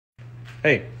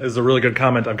Hey, this is a really good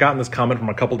comment. I've gotten this comment from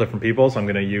a couple different people, so I'm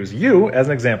going to use you as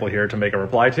an example here to make a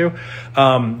reply to.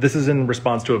 This is in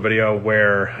response to a video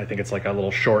where I think it's like a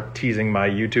little short teasing my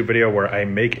YouTube video where I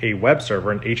make a web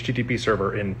server, an HTTP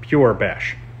server in pure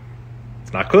bash.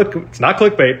 It's not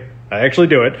clickbait. I actually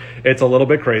do it. It's a little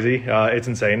bit crazy. It's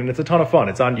insane, and it's a ton of fun.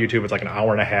 It's on YouTube. It's like an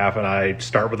hour and a half, and I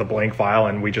start with a blank file,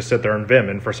 and we just sit there in Vim,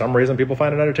 and for some reason, people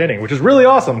find it entertaining, which is really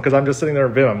awesome because I'm just sitting there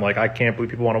in Vim. I'm like, I can't believe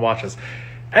people want to watch this.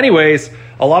 Anyways,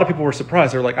 a lot of people were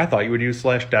surprised. They're like, I thought you would use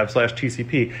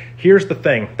 /dev/TCP. Here's the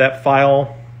thing. That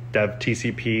file, dev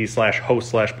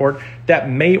TCP/host/port, that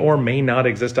may or may not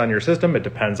exist on your system. It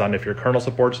depends on if your kernel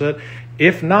supports it.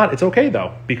 If not, it's okay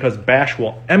though, because bash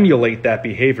will emulate that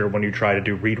behavior when you try to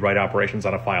do read-write operations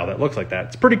on a file that looks like that.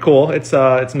 It's pretty cool. It's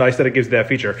nice that it gives you that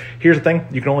feature. Here's the thing.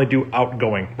 You can only do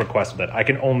outgoing requests with it. I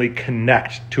can only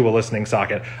connect to a listening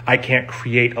socket. I can't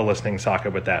create a listening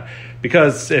socket with that.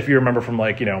 Because if you remember from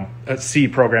C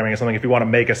programming or something, if you want to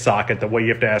make a socket, the way you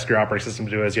have to ask your operating system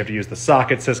to do it is you have to use the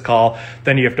socket syscall,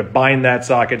 then you have to bind that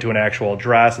socket to an actual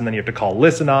address, and then you have to call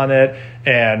listen on it,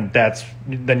 and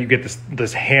then you get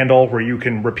this handle where you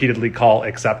can repeatedly call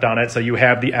accept on it. So you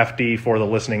have the FD for the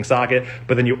listening socket,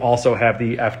 but then you also have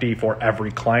the FD for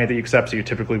every client that you accept. So you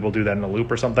typically will do that in a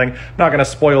loop or something. I'm not going to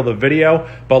spoil the video,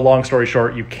 but long story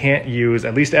short, you can't use,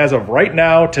 at least as of right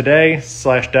now, today,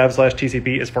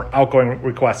 /dev/TCP is for outgoing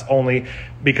requests only,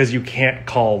 because you can't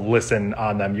call listen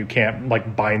on them. You can't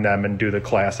bind them and do the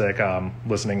classic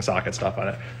listening socket stuff on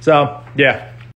it. So yeah,